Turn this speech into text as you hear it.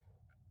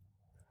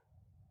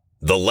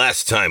The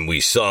last time we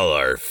saw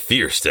our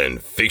fierce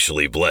and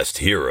facially blessed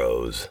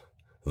heroes,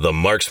 the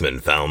marksman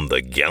found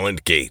the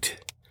gallant gate.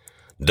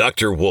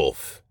 Dr.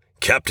 Wolf,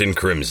 Captain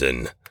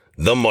Crimson,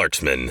 the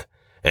marksman,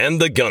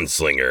 and the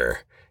gunslinger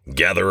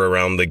gather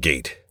around the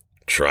gate,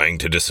 trying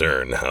to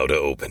discern how to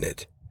open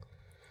it.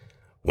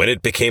 When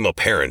it became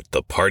apparent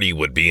the party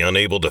would be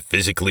unable to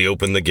physically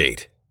open the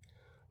gate,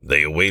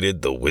 they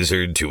awaited the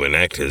wizard to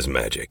enact his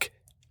magic.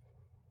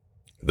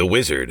 The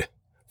wizard,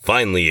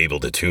 finally able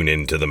to tune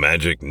into the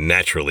magic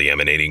naturally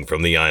emanating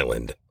from the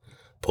island,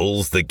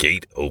 pulls the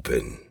gate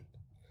open.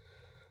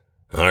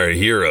 Our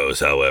heroes,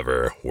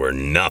 however, were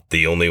not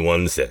the only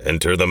ones to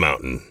enter the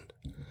mountain.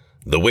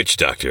 The witch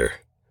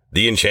doctor,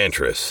 the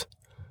enchantress,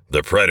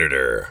 the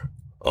predator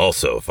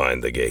also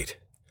find the gate.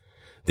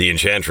 The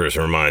enchantress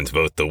reminds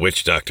both the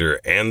witch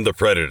doctor and the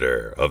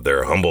predator of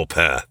their humble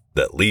path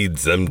that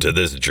leads them to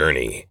this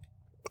journey,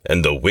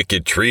 and the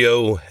wicked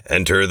trio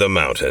enter the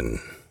mountain.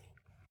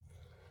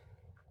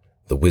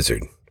 The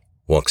wizard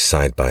walks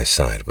side by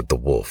side with the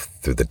wolf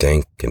through the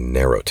dank and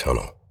narrow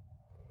tunnel.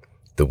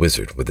 The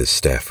wizard with his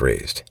staff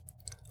raised,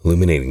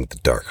 illuminating the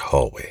dark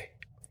hallway.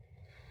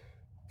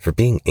 For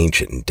being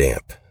ancient and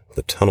damp,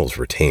 the tunnels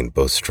retain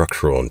both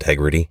structural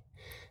integrity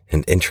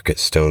and intricate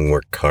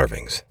stonework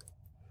carvings.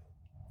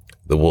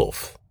 The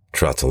wolf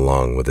trots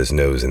along with his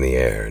nose in the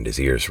air and his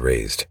ears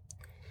raised,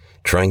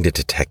 trying to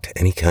detect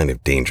any kind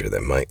of danger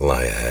that might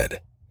lie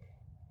ahead.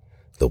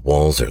 The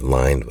walls are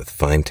lined with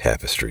fine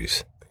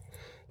tapestries,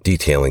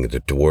 detailing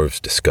the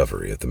dwarves'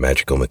 discovery of the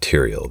magical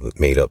material that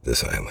made up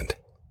this island.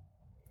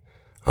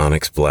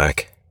 Onyx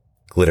black,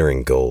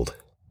 glittering gold,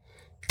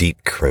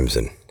 deep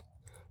crimson,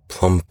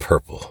 plum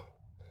purple,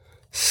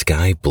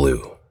 sky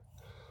blue,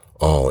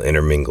 all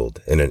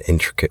intermingled in an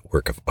intricate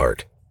work of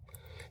art,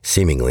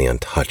 seemingly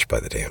untouched by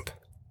the damp.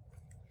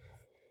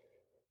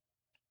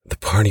 The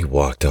party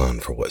walked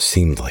on for what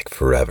seemed like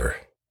forever,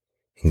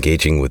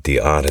 engaging with the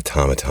odd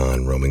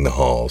automaton roaming the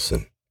halls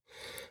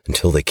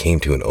until they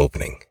came to an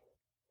opening.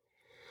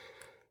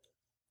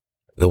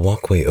 The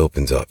walkway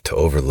opens up to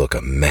overlook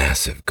a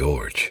massive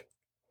gorge.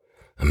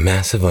 A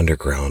massive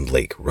underground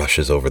lake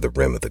rushes over the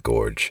rim of the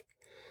gorge,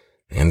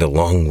 and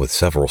along with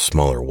several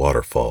smaller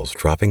waterfalls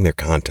dropping their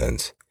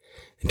contents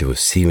into a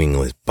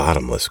seemingly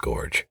bottomless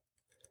gorge.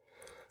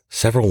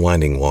 Several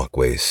winding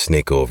walkways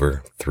snake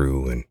over,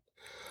 through, and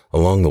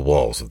along the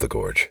walls of the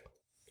gorge.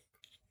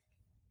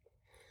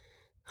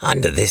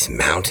 Under this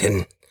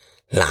mountain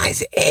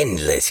lies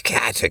endless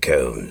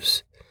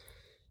catacombs,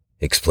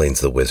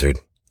 explains the wizard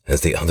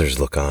as the others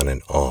look on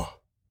in awe.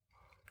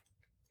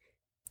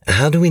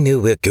 How do we know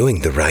we're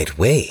going the right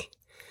way?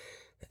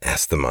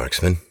 Asked the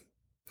marksman.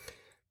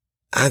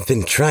 I've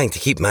been trying to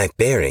keep my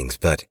bearings,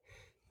 but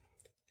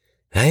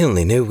I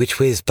only know which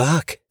way is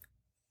back.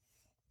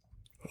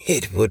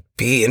 It would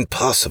be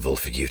impossible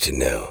for you to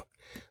know,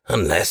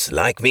 unless,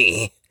 like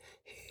me,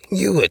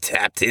 you were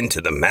tapped into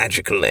the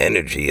magical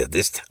energy of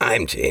this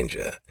time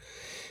changer.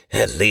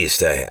 At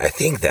least, I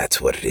think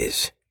that's what it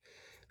is.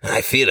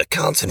 I feel a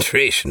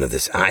concentration of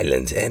this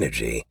island's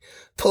energy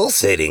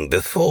pulsating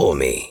before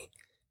me,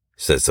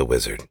 says the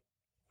wizard.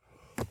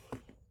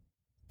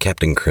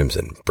 Captain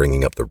Crimson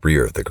bringing up the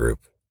rear of the group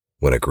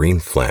when a green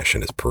flash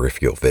in his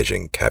peripheral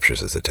vision captures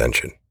his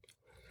attention.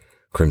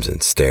 Crimson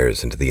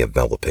stares into the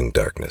enveloping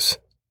darkness.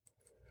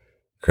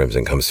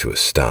 Crimson comes to a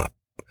stop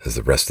as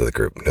the rest of the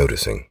group,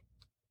 noticing,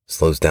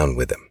 slows down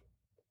with him.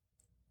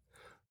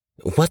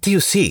 What do you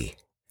see?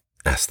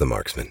 Asked the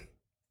marksman.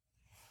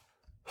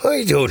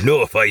 I don't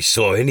know if I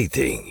saw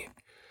anything,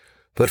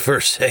 but for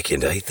a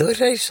second I thought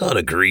I saw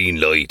a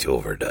green light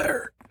over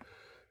there,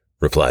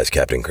 replies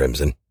Captain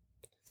Crimson.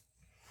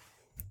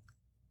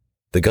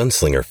 The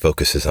gunslinger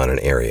focuses on an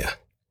area,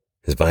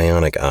 his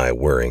bionic eye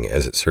whirring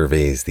as it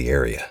surveys the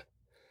area.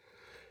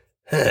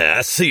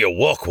 I see a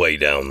walkway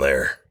down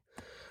there,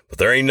 but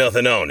there ain't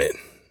nothing on it,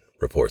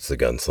 reports the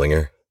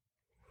gunslinger.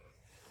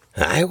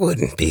 I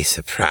wouldn't be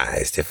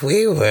surprised if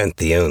we weren't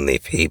the only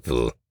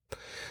people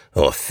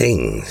or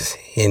things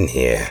in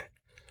here,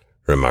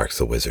 remarks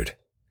the wizard.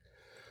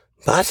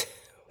 But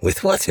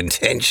with what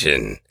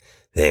intention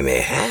they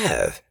may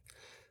have,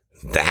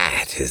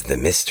 that is the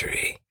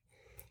mystery.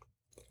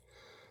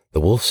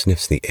 The wolf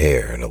sniffs the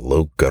air and a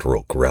low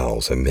guttural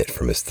growls emit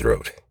from his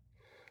throat.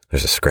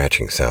 There's a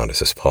scratching sound as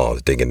his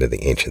paws dig into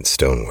the ancient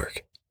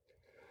stonework.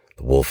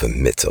 The wolf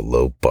emits a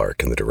low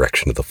bark in the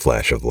direction of the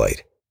flash of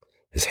light,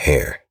 his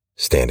hair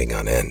standing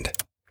on end.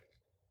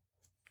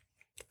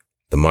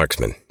 The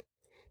marksman,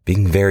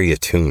 being very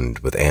attuned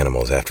with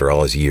animals after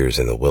all his years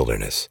in the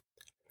wilderness,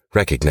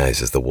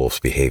 recognizes the wolf's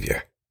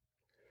behavior.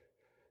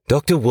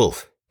 Dr.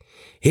 Wolf,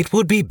 it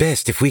would be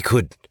best if we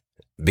could,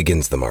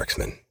 begins the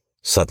marksman.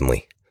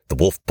 Suddenly, the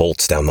wolf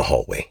bolts down the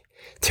hallway,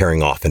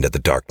 tearing off into the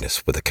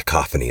darkness with a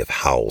cacophony of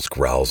howls,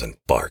 growls, and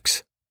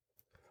barks.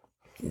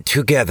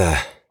 Together,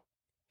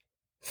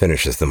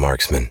 finishes the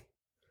marksman.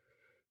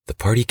 The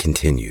party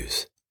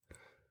continues,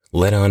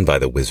 led on by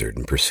the wizard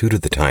in pursuit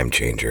of the time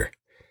changer,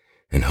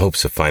 in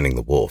hopes of finding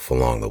the wolf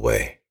along the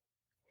way.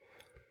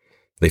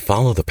 They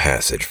follow the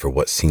passage for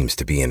what seems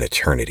to be an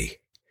eternity,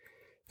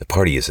 The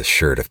party is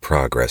assured of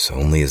progress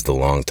only as the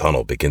long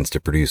tunnel begins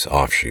to produce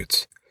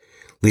offshoots,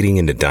 leading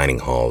into dining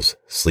halls,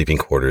 sleeping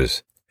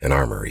quarters, and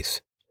armories.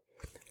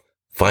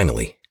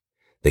 Finally,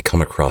 they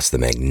come across the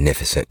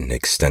magnificent and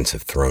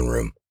extensive throne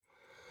room.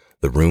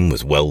 The room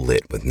was well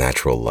lit with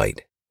natural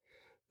light.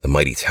 The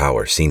mighty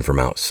tower, seen from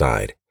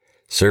outside,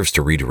 serves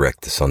to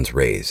redirect the sun's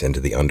rays into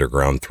the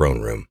underground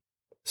throne room.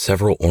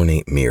 Several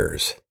ornate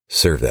mirrors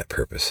serve that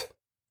purpose.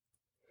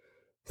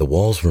 The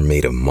walls were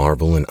made of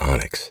marble and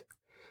onyx,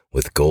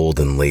 with gold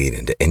inlaid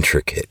into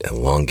intricate,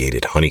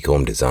 elongated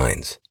honeycomb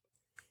designs.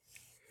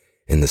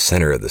 In the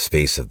center of the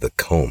space of the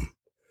comb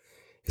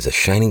is a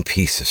shining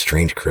piece of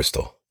strange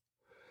crystal.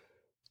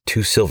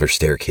 2 silver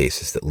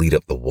staircases that lead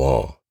up the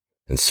wall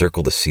and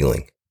circle the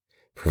ceiling,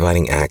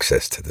 providing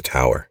access to the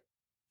tower.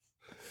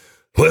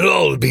 "What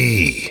all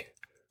be?"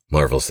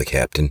 marvels the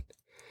captain,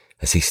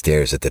 as he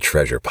stares at the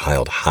treasure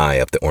piled high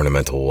up the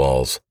ornamental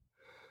walls.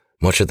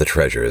 Much of the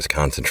treasure is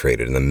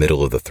concentrated in the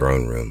middle of the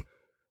throne room,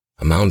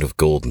 a mound of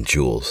gold and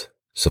jewels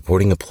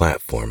supporting a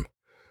platform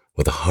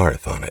with a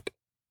hearth on it.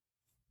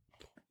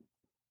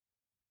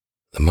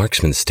 The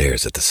marksman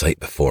stares at the sight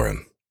before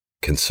him,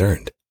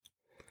 concerned.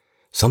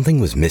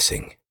 Something was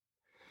missing.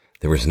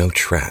 There was no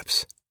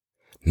traps,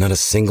 not a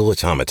single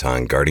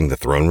automaton guarding the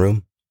throne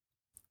room.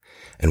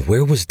 And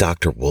where was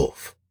Dr.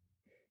 Wolf?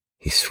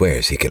 He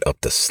swears he could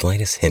up the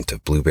slightest hint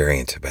of blueberry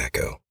and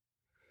tobacco.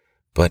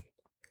 But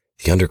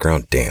the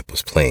underground damp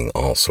was playing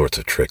all sorts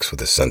of tricks with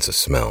his sense of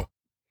smell.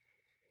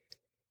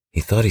 He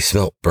thought he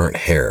smelt burnt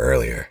hair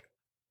earlier.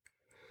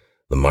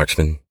 The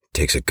marksman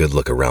takes a good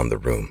look around the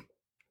room.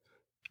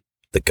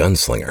 The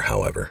gunslinger,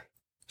 however,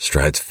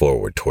 strides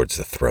forward towards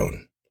the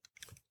throne.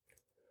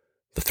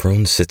 The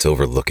throne sits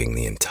overlooking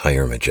the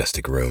entire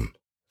majestic room.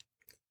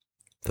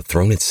 The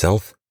throne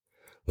itself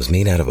was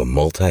made out of a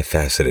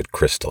multifaceted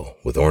crystal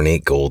with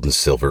ornate gold and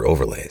silver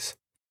overlays.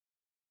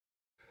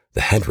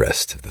 The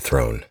headrest of the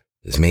throne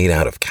is made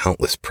out of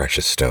countless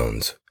precious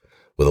stones,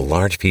 with a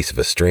large piece of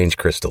a strange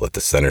crystal at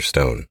the center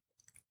stone.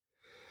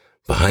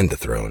 Behind the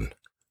throne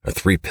are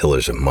 3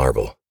 pillars of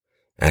marble,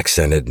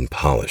 accented and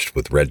polished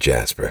with red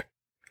jasper.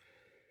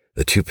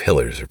 The 2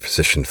 pillars are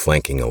positioned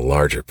flanking a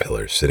larger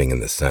pillar sitting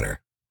in the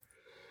center.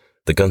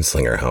 The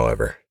gunslinger,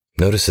 however,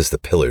 notices the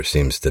pillar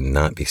seems to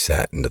not be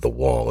sat into the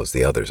wall as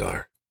the others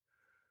are.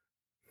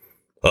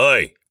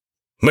 "Aye,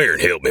 Mayor,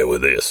 help me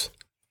with this,"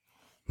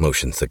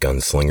 motions the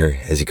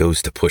gunslinger as he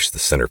goes to push the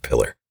center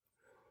pillar.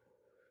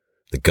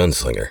 The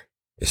gunslinger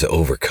is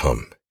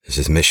overcome as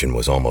his mission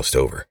was almost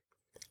over.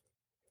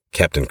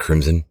 Captain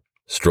Crimson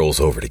strolls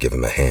over to give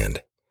him a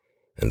hand,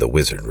 and the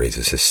wizard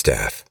raises his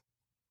staff.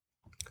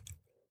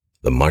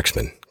 The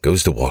marksman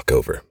goes to walk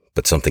over,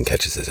 but something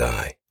catches his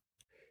eye.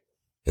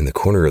 In the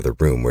corner of the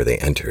room where they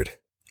entered,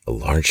 a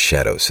large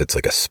shadow sits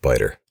like a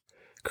spider,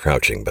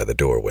 crouching by the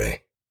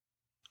doorway.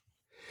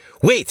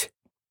 "Wait!"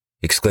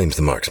 exclaims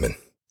the marksman.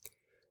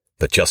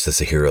 But just as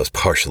the heroes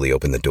partially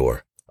open the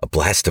door, a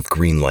blast of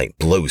green light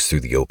blows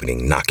through the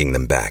opening, knocking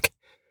them back.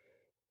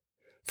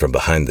 From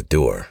behind the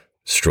door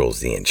strolls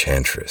the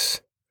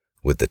enchantress,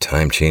 with the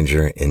time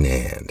changer in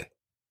hand.